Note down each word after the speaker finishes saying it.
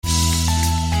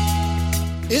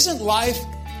Isn't life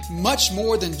much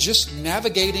more than just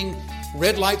navigating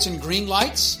red lights and green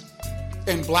lights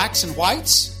and blacks and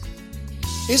whites?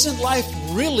 Isn't life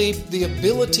really the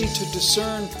ability to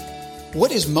discern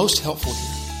what is most helpful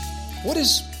here? What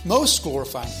is most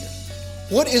glorifying here?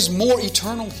 What is more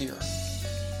eternal here?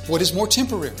 What is more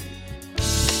temporary?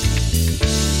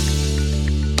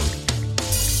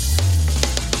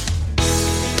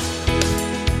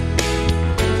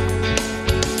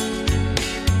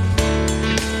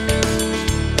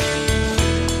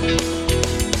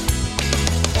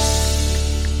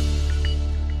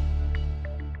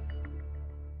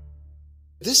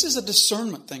 This is a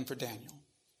discernment thing for Daniel.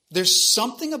 There's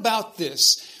something about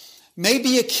this,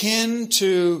 maybe akin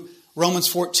to Romans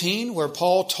 14, where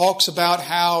Paul talks about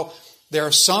how there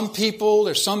are some people,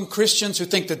 there's some Christians who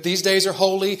think that these days are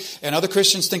holy, and other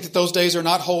Christians think that those days are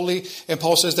not holy. And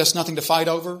Paul says that's nothing to fight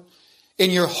over. In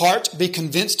your heart, be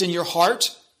convinced in your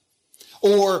heart.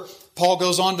 Or Paul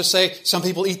goes on to say some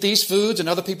people eat these foods and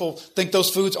other people think those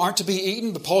foods aren't to be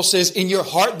eaten. But Paul says in your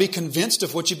heart, be convinced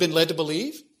of what you've been led to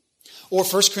believe. Or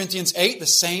 1 Corinthians 8, the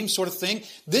same sort of thing.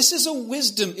 This is a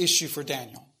wisdom issue for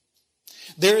Daniel.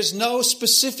 There is no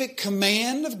specific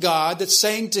command of God that's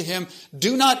saying to him,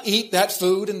 do not eat that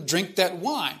food and drink that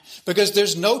wine. Because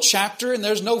there's no chapter and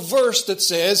there's no verse that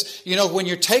says, when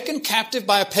you're taken captive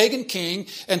by a pagan king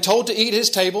and told to eat his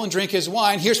table and drink his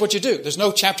wine, here's what you do. There's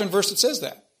no chapter and verse that says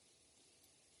that.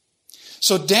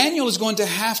 So Daniel is going to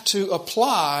have to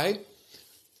apply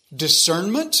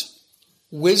discernment,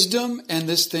 wisdom, and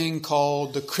this thing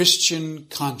called the Christian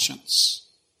conscience.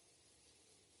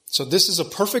 So this is a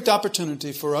perfect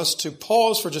opportunity for us to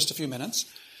pause for just a few minutes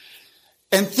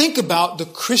and think about the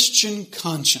Christian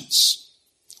conscience,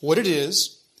 what it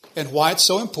is and why it's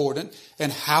so important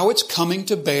and how it's coming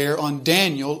to bear on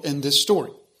Daniel in this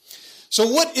story.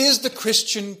 So what is the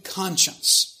Christian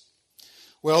conscience?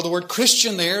 Well, the word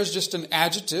Christian there is just an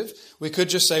adjective. We could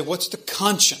just say, what's the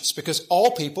conscience? Because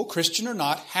all people, Christian or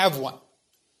not, have one.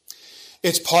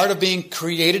 It's part of being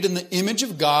created in the image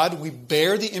of God. We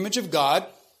bear the image of God.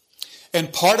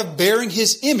 And part of bearing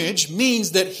His image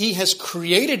means that He has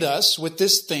created us with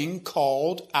this thing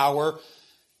called our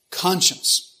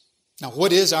conscience. Now,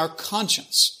 what is our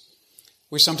conscience?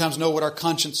 We sometimes know what our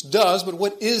conscience does, but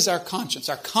what is our conscience?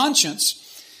 Our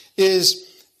conscience is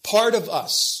part of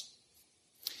us.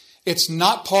 It's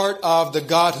not part of the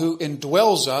God who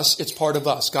indwells us. It's part of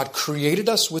us. God created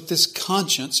us with this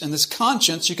conscience. And this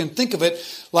conscience, you can think of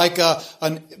it like a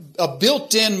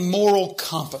built-in moral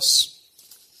compass.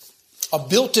 A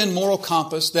built-in moral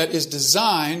compass that is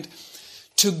designed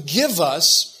to give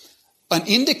us an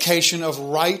indication of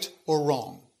right or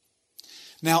wrong.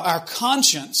 Now, our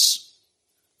conscience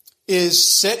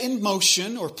is set in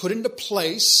motion or put into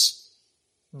place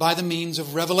by the means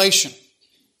of revelation.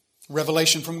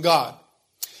 Revelation from God.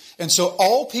 And so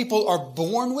all people are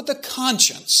born with a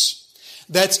conscience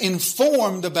that's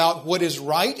informed about what is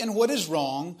right and what is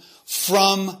wrong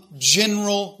from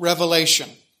general revelation.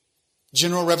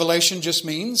 General revelation just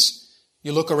means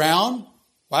you look around,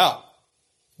 wow,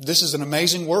 this is an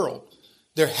amazing world.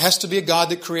 There has to be a God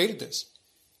that created this.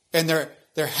 And there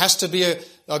has to be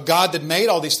a God that made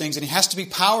all these things, and He has to be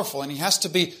powerful, and He has to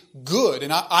be good.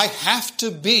 And I have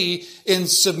to be in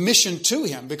submission to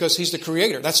Him because He's the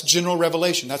creator. That's general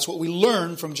revelation. That's what we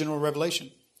learn from general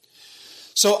revelation.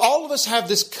 So all of us have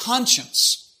this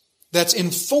conscience that's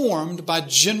informed by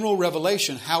general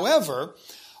revelation. However,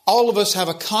 all of us have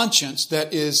a conscience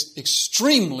that is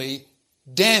extremely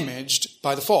damaged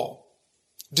by the fall,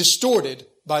 distorted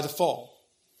by the fall.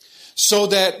 So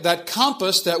that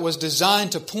compass that was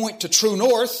designed to point to true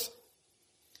north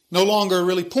no longer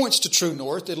really points to true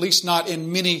north, at least not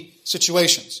in many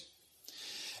situations.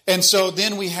 And so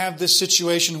then we have this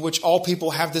situation in which all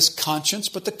people have this conscience,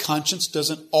 but the conscience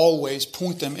doesn't always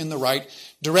point them in the right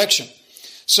direction.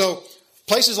 So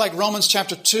places like Romans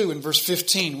chapter 2 and verse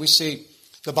 15, we see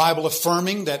the Bible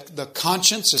affirming that the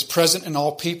conscience is present in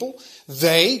all people.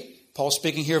 They, Paul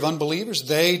speaking here of unbelievers,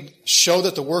 they show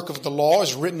that the work of the law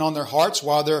is written on their hearts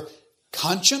while their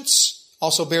conscience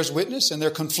also bears witness and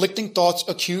their conflicting thoughts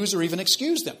accuse or even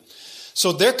excuse them.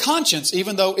 So their conscience,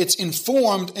 even though it's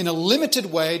informed in a limited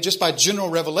way just by general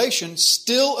revelation,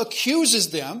 still accuses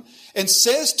them and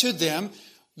says to them,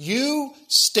 you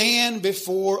stand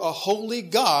before a holy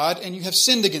God and you have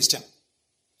sinned against Him.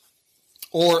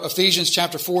 Or Ephesians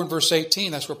chapter 4 and verse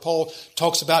 18, that's where Paul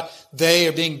talks about they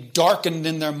are being darkened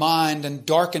in their mind and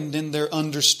darkened in their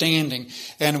understanding.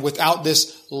 And without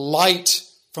this light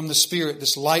from the Spirit,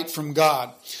 this light from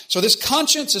God. So this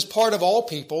conscience is part of all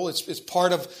people. It's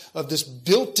part of this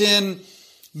built-in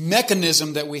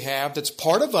mechanism that we have that's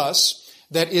part of us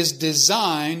that is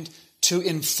designed to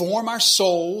inform our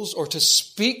souls or to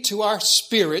speak to our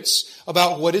spirits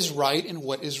about what is right and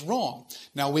what is wrong.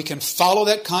 Now, we can follow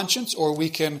that conscience or we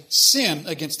can sin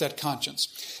against that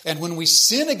conscience. And when we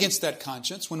sin against that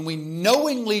conscience, when we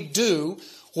knowingly do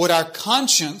what our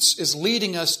conscience is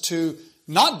leading us to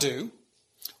not do,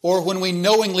 or when we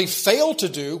knowingly fail to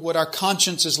do what our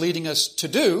conscience is leading us to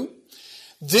do,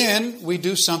 then we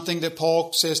do something that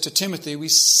Paul says to Timothy. We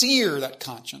sear that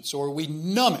conscience, or we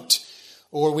numb it,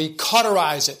 or we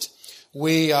cauterize it.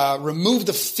 We remove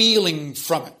the feeling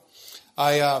from it.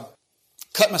 I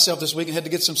cut myself this week and had to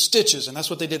get some stitches, and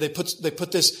that's what they did. They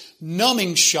put this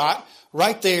numbing shot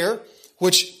right there,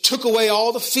 which took away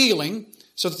all the feeling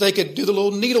so that they could do the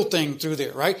little needle thing through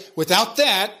there, right? Without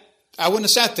that, I wouldn't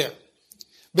have sat there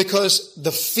because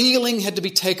the feeling had to be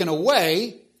taken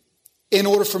away in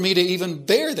order for me to even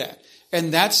bear that.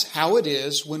 And that's how it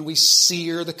is when we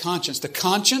sear the conscience. The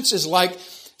conscience is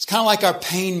it's kind of like our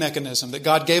pain mechanism, that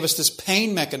God gave us this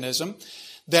pain mechanism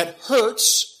that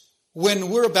hurts when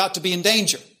we're about to be in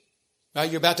danger. Right?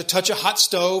 You're about to touch a hot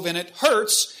stove and it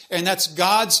hurts, and that's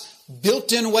God's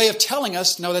built-in way of telling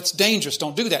us, no, that's dangerous,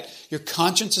 don't do that. Your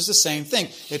conscience is the same thing.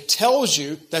 It tells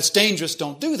you that's dangerous,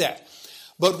 don't do that.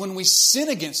 But when we sin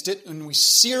against it, and we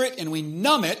sear it and we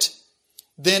numb it,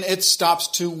 then it stops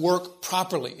to work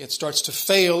properly. It starts to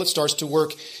fail. It starts to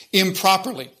work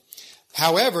improperly.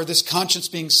 However, this conscience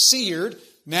being seared,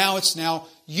 it's now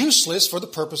useless for the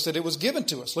purpose that it was given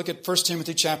to us. Look at 1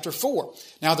 Timothy chapter 4.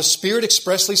 Now the Spirit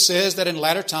expressly says that in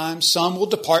latter times some will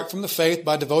depart from the faith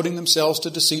by devoting themselves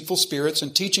to deceitful spirits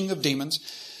and teaching of demons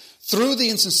through the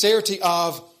insincerity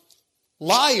of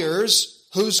liars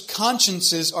whose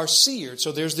consciences are seared.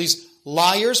 So there's these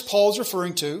liars Paul's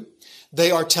referring to.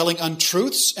 They are telling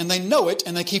untruths, and they know it,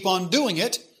 and they keep on doing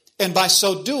it. And by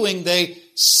so doing, they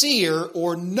sear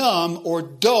or numb or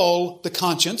dull the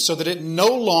conscience so that it no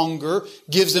longer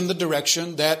gives them the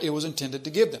direction that it was intended to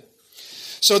give them.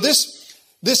 So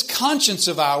this conscience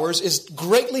of ours is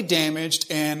greatly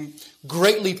damaged and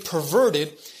greatly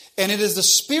perverted, and it is the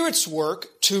Spirit's work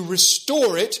to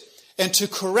restore it and to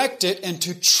correct it and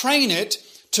to train it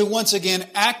to once again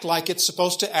act like it's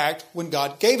supposed to act when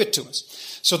God gave it to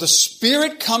us. So the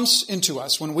Spirit comes into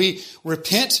us when we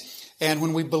repent and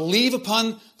when we believe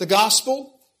upon the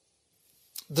gospel.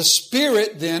 The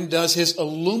Spirit then does His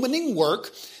illumining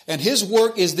work, and His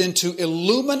work is then to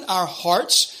illumine our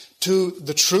hearts to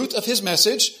the truth of His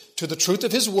message, to the truth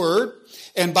of His word,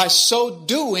 and by so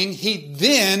doing, He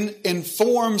then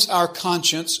informs our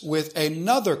conscience with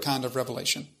another kind of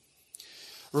revelation.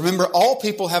 Remember, all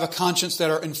people have a conscience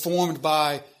that are informed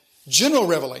by general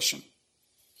revelation.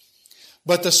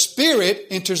 But the Spirit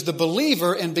enters the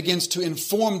believer and begins to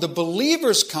inform the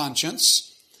believer's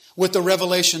conscience with the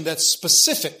revelation that's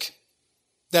specific,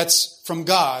 that's from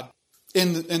God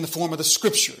in the form of the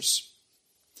Scriptures.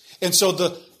 And so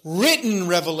the written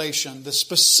revelation, the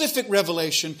specific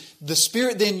revelation, the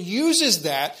Spirit then uses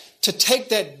that to take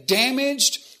that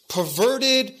damaged,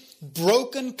 perverted,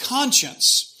 broken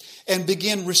conscience and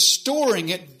begin restoring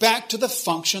it back to the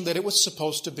function that it was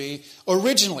supposed to be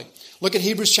originally. Look at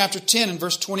Hebrews chapter 10 and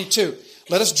verse 22.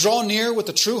 Let us draw near with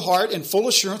a true heart and full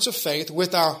assurance of faith,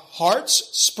 with our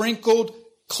hearts sprinkled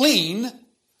clean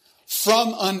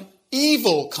from an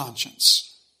evil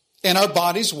conscience and our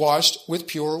bodies washed with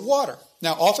pure water.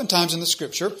 Now, oftentimes in the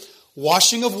Scripture,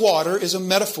 washing of water is a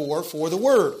metaphor for the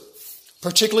Word.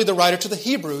 Particularly the writer to the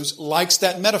Hebrews likes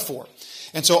that metaphor.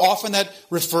 And so often that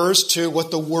refers to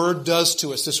what the Word does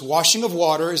to us. This washing of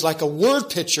water is like a word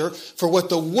picture for what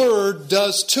the Word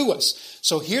does to us.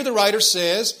 So here the writer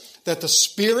says that the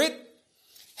Spirit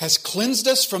has cleansed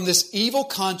us from this evil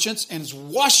conscience and is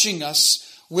washing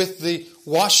us with the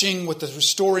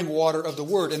restoring water of the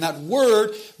Word. And that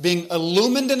Word, being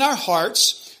illumined in our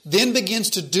hearts, then begins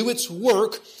to do its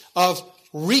work of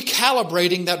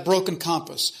recalibrating that broken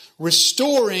compass,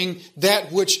 restoring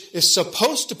that which is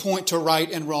supposed to point to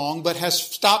right and wrong, but has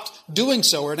stopped doing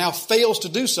so or now fails to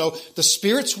do so. The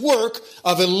Spirit's work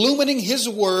of illumining His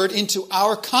Word into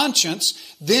our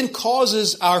conscience then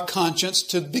causes our conscience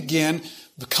to begin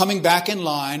coming back in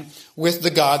line with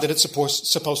the God that it's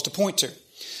supposed to point to.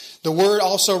 The Word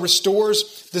also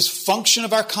restores this function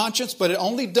of our conscience, but it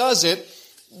only does it.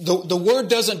 The Word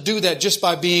doesn't do that just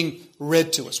by being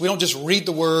read to us. We don't just read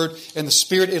the Word and the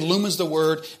Spirit illumines the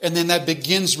Word and then that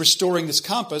begins restoring this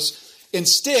compass.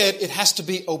 Instead, it has to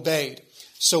be obeyed.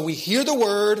 So we hear the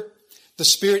Word, the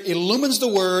Spirit illumines the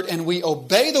Word, and we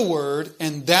obey the Word,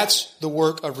 and that's the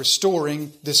work of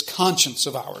restoring this conscience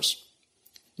of ours.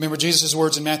 Remember Jesus'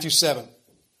 words in Matthew 7.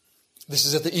 This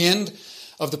is at the end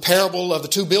of the parable of the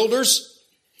two builders.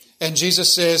 And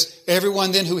Jesus says,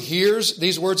 everyone then who hears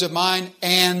these words of mine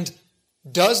and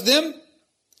does them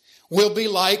will be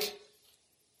like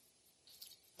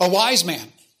a wise man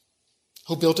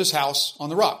who built his house on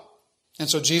the rock. And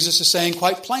so Jesus is saying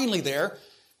quite plainly there,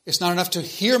 it's not enough to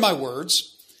hear my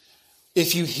words.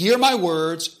 If you hear my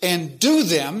words and do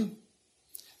them,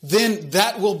 then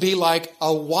that will be like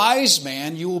a wise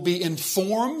man. You will be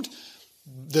informed.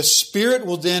 The Spirit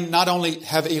will then not only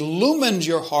have illumined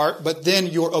your heart, but then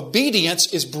your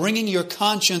obedience is bringing your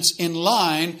conscience in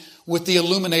line with the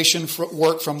illumination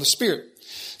work from the Spirit.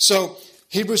 So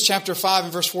Hebrews chapter 5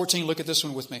 and verse 14, look at this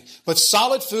one with me. But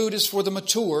solid food is for the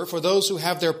mature, for those who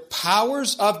have their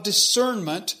powers of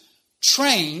discernment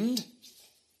trained.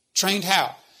 Trained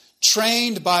how?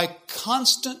 Trained by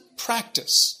constant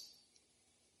practice.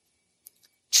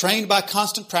 Trained by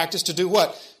constant practice to do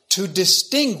what? To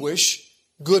distinguish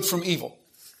good from evil.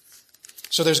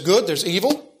 So there's good, there's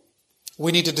evil.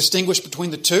 We need to distinguish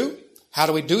between the two. How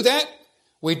do we do that?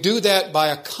 We do that by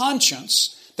a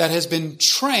conscience that has been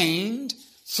trained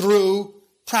through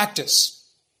practice.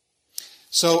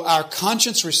 So our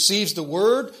conscience receives the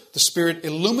Word, the Spirit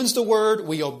illumines the Word,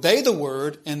 we obey the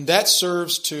Word, and that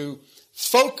serves to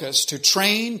focus, to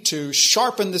train, to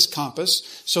sharpen this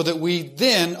compass so that we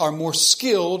then are more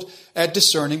skilled at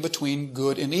discerning between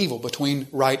good and evil, between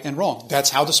right and wrong. That's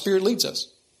how the Spirit leads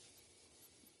us.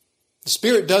 The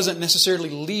Spirit doesn't necessarily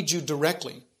lead you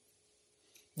directly.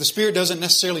 The Spirit doesn't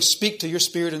necessarily speak to your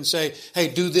spirit and say, hey,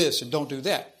 do this and don't do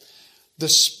that. The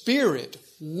Spirit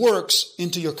works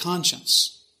into your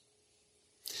conscience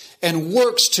and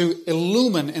works to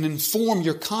illumine and inform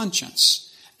your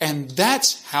conscience. And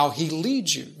that's how He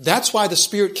leads you. That's why the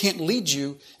Spirit can't lead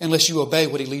you unless you obey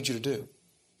what He leads you to do.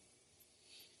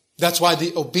 That's why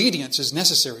the obedience is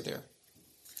necessary there.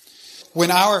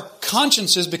 When our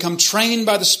consciences become trained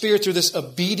by the Spirit through this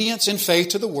obedience and faith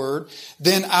to the Word,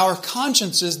 then our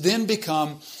consciences then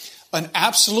become an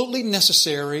absolutely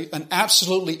necessary, an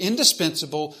absolutely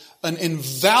indispensable, an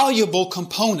invaluable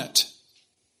component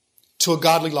to a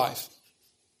godly life.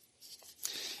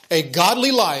 A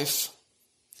godly life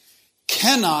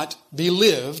cannot be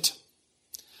lived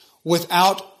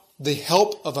without the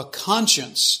help of a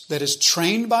conscience that is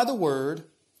trained by the Word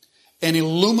and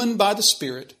illumined by the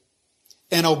Spirit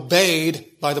and obeyed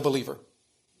by the believer.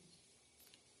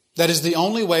 That is the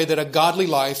only way that a godly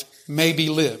life may be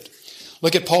lived.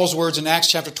 Look at Paul's words in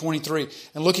Acts chapter 23.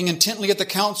 And looking intently at the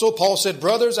council, Paul said,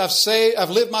 brothers, I've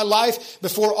lived my life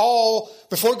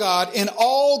before God in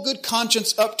all good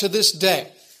conscience up to this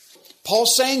day.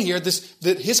 Paul's saying here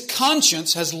that his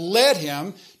conscience has led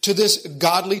him to this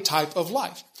godly type of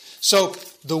life. So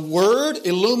the Word,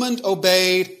 illumined,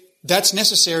 obeyed, that's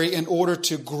necessary in order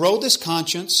to grow this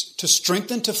conscience, to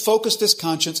strengthen, to focus this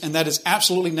conscience, and that is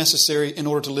absolutely necessary in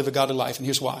order to live a godly life. And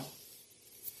here's why.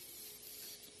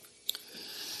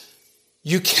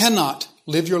 You cannot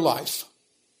live your life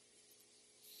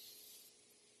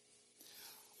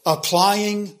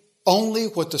applying only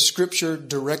what the Scripture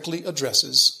directly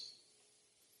addresses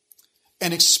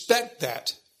and expect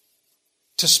that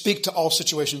to speak to all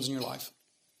situations in your life.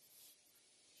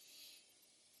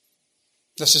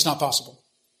 That's just not possible.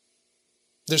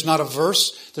 There's not a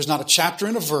verse, there's not a chapter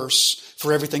in a verse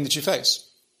for everything that you face.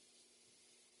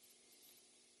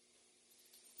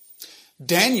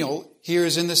 Daniel here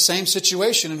is in the same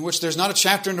situation in which there's not a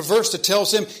chapter in a verse that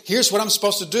tells him, here's what I'm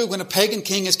supposed to do when a pagan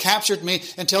king has captured me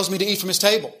and tells me to eat from his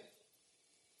table.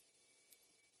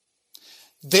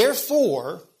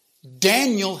 Therefore,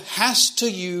 Daniel has to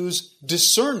use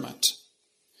discernment.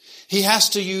 He has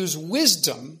to use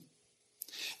wisdom.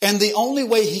 And the only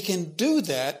way he can do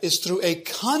that is through a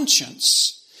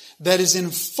conscience that is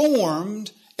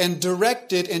informed and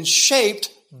directed and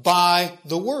shaped by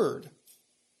the Word.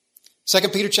 2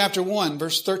 Peter chapter 1,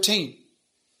 verse 13.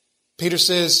 Peter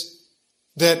says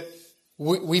that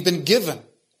we've been given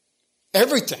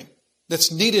everything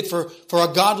that's needed for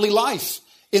a godly life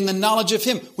in the knowledge of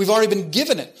Him. We've already been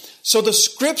given it. So the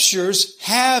Scriptures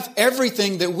have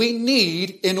everything that we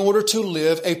need in order to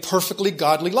live a perfectly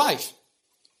godly life.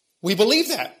 We believe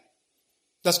that.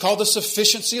 That's called the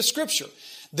sufficiency of Scripture.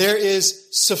 There is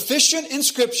sufficient in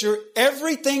Scripture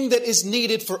everything that is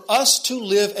needed for us to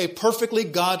live a perfectly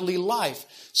godly life.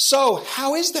 So,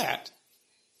 how is that?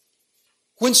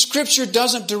 When Scripture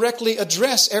doesn't directly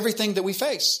address everything that we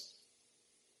face.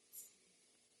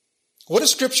 What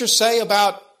does Scripture say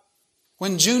about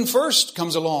when June 1st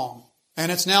comes along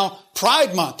and it's now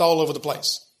Pride Month all over the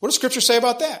place? What does Scripture say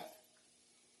about that?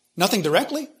 Nothing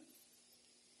directly.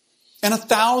 And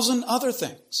 1,000 other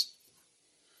things.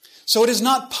 So it is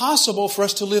not possible for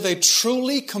us to live a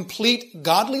truly complete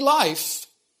godly life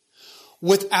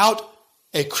without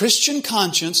a Christian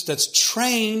conscience that's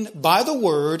trained by the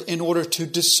Word in order to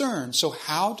discern. So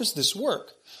how does this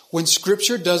work when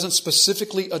Scripture doesn't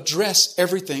specifically address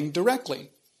everything directly?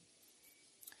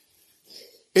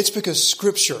 It's because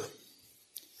Scripture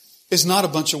is not a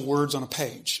bunch of words on a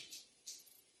page.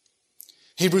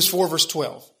 Hebrews 4 verse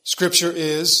 12. Scripture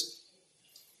is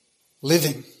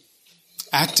living,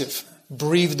 active,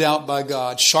 breathed out by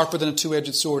God, sharper than a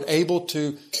two-edged sword, able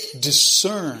to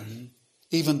discern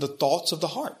even the thoughts of the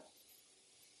heart.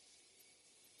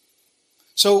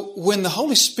 So when the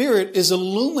Holy Spirit is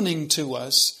illuminating to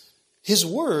us His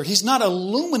Word, He's not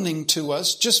illuminating to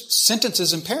us just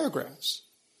sentences and paragraphs.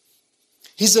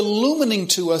 He's illuminating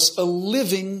to us a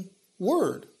living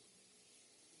Word.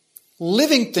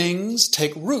 Living things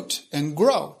take root and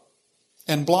grow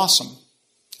and blossom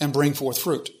and bring forth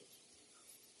fruit.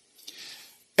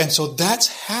 And so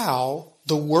that's how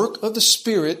the work of the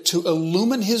Spirit to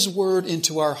illumine His Word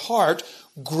into our heart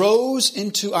grows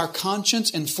into our conscience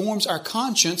and forms our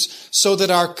conscience so that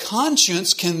our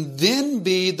conscience can then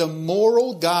be the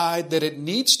moral guide that it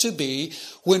needs to be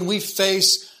when we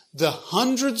face the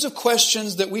hundreds of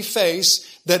questions that we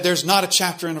face that there's not a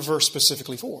chapter and a verse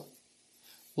specifically for,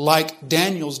 like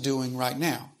Daniel's doing right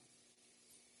now.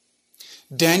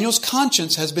 Daniel's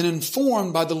conscience has been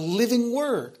informed by the living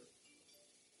Word.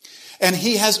 And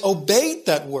he has obeyed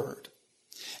that Word.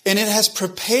 And it has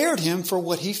prepared him for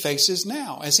what he faces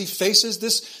now. As he faces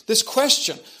this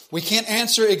question. We can't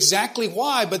answer exactly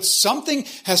why, but something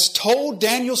has told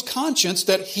Daniel's conscience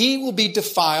that he will be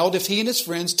defiled if he and his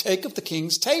friends take of the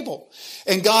king's table.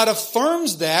 And God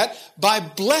affirms that by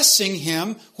blessing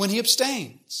him when he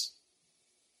abstains.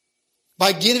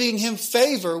 By giving him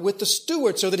favor with the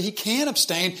steward so that he can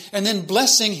abstain, and then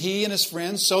blessing he and his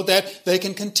friends so that they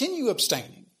can continue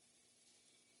abstaining.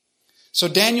 So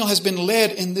Daniel has been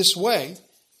led in this way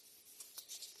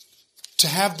to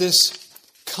have this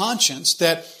conscience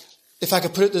that, if I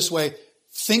could put it this way,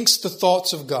 thinks the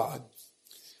thoughts of God.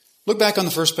 Look back on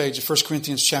the first page of 1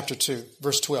 Corinthians chapter 2,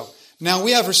 verse 12. Now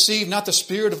we have received not the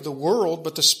spirit of the world,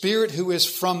 but the Spirit who is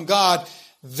from God,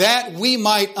 that we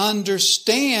might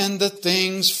understand the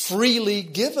things freely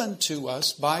given to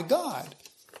us by God.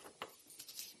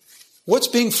 What's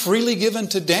being freely given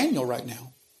to Daniel right now?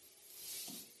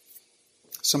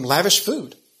 Some lavish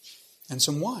food and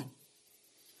some wine.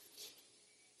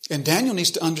 And Daniel needs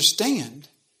to understand,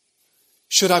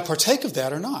 should I partake of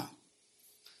that or not?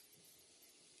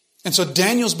 And so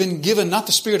Daniel's been given not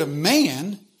the spirit of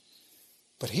man,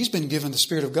 but he's been given the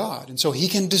Spirit of God. And so he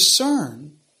can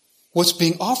discern what's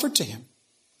being offered to him,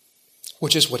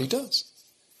 which is what he does.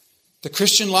 The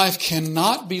Christian life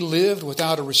cannot be lived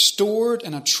without a restored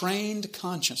and a trained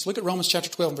conscience. Look at Romans chapter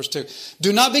 12, verse 2.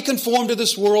 Do not be conformed to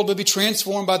this world, but be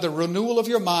transformed by the renewal of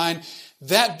your mind,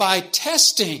 that by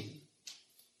testing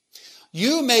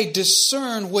you may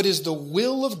discern what is the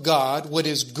will of God, what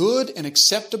is good and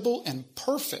acceptable and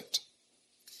perfect.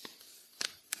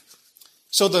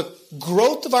 So the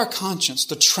growth of our conscience,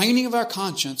 the training of our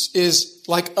conscience is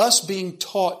like us being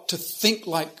taught to think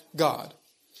like God.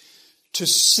 To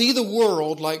see the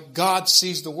world like God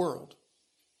sees the world.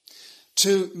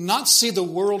 To not see the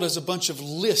world as a bunch of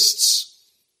lists.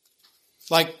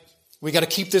 Like, we got to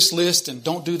keep this list and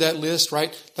don't do that list,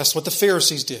 right? That's what the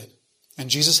Pharisees did. And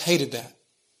Jesus hated that.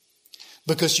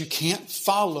 Because you can't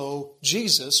follow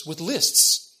Jesus with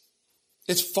lists.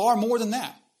 It's far more than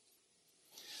that.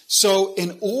 So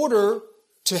in order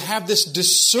to have this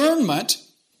discernment,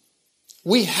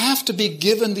 we have to be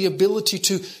given the ability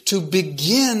to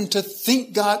begin to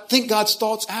think God's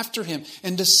thoughts after Him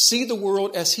and to see the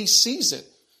world as He sees it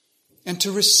and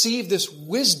to receive this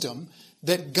wisdom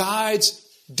that guides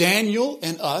Daniel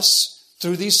and us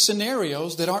through these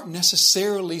scenarios that aren't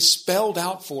necessarily spelled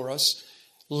out for us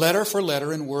letter for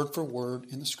letter and word for word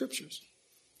in the Scriptures.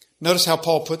 Notice how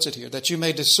Paul puts it here, that you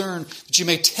may discern, that you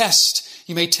may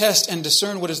test and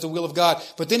discern what is the will of God.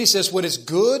 But then he says what is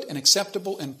good and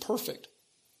acceptable and perfect.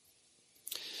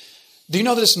 Do you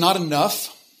know that it's not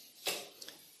enough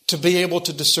to be able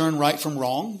to discern right from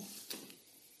wrong?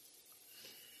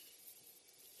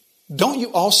 Don't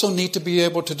you also need to be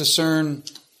able to discern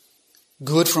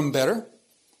good from better?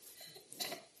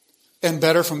 And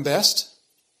better from best?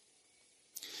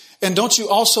 And don't you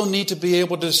also need to be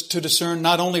able to discern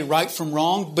not only right from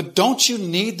wrong, but don't you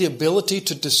need the ability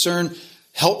to discern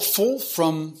helpful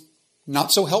from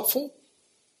not so helpful?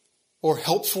 Or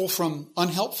helpful from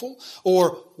unhelpful?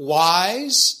 Or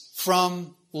wise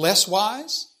from less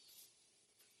wise?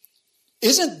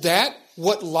 Isn't that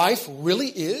what life really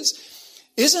is?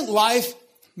 Isn't life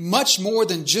much more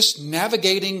than just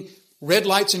navigating red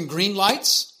lights and green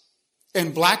lights?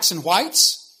 and blacks and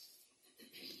whites?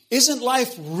 Isn't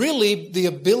life really the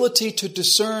ability to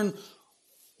discern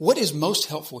what is most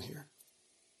helpful here?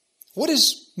 What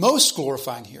is most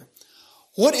glorifying here?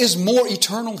 What is more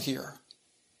eternal here?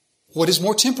 What is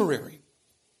more temporary?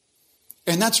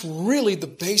 And that's really the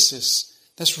basis.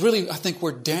 That's really, I think,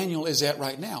 where Daniel is at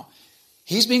right now.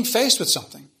 He's being faced with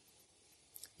something.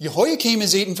 Jehoiakim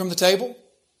is eating from the table.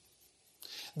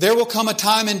 There will come a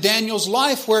time in Daniel's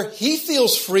life where he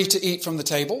feels free to eat from the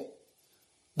table.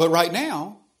 But right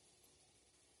now,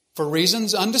 for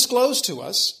reasons undisclosed to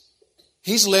us,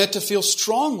 he's led to feel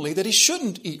strongly that he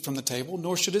shouldn't eat from the table,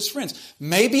 nor should his friends.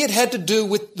 Maybe it had to do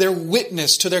with their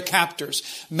witness to their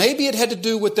captors. Maybe it had to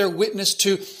do with their witness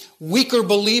to weaker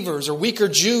believers or weaker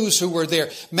Jews who were there.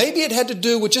 Maybe it had to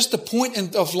do with just the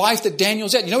point of life that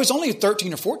Daniel's at. You know, he's only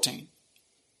 13 or 14.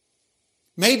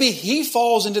 Maybe he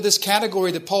falls into this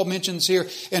category that Paul mentions here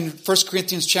in 1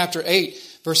 Corinthians chapter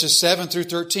 8, verses 7 through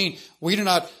 13. We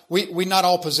not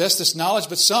all possess this knowledge,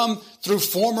 but some, through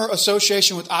former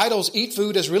association with idols, eat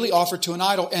food as really offered to an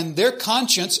idol, and their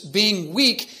conscience, being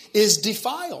weak, is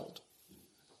defiled.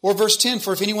 Or verse 10,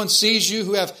 for if anyone sees you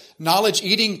who have knowledge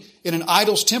eating in an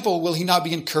idol's temple, will he not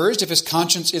be encouraged if his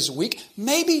conscience is weak?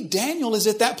 Maybe Daniel is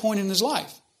at that point in his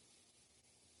life.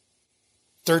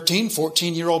 13,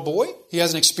 14-year-old boy. He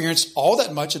hasn't experienced all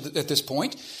that much at this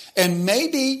point. And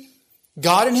maybe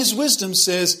God in his wisdom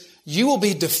says, you will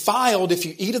be defiled if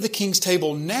you eat of the king's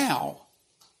table now,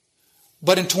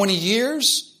 but in 20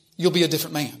 years, you'll be a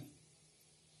different man.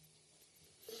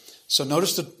 So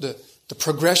notice the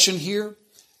progression here.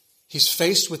 He's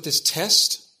faced with this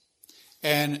test,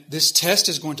 and this test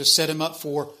is going to set him up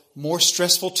for more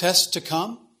stressful tests to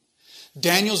come.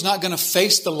 Daniel's not going to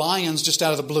face the lions just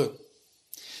out of the blue.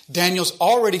 Daniel's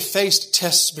already faced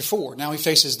tests before. Now he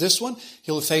faces this one.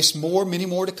 He'll face many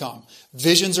more to come.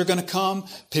 Visions are going to come.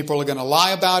 People are going to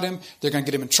lie about him. They're going to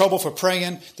get him in trouble for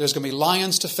praying. There's going to be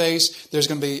lions to face. There's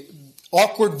going to be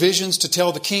awkward visions to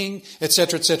tell the king,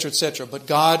 etc., etc., etc. But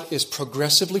God is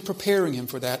progressively preparing him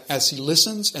for that as he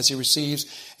listens, as he receives,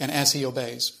 and as he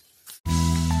obeys.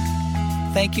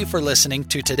 Thank you for listening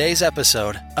to today's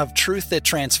episode of Truth That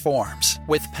Transforms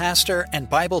with pastor and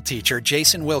Bible teacher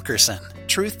Jason Wilkerson.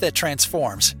 Truth That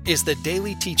Transforms is the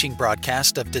daily teaching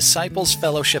broadcast of Disciples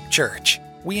Fellowship Church.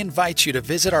 We invite you to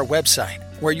visit our website,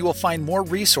 where you will find more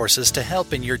resources to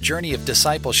help in your journey of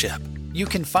discipleship. You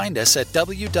can find us at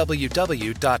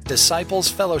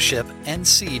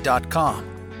www.disciplesfellowshipnc.com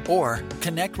or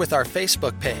connect with our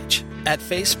Facebook page at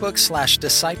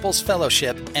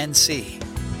Facebook/DisciplesFellowshipNC.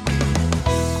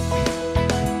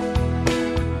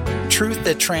 Truth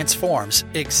That Transforms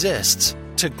exists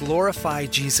to glorify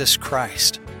Jesus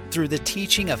Christ through the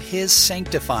teaching of His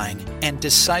sanctifying and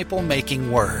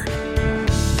disciple-making Word.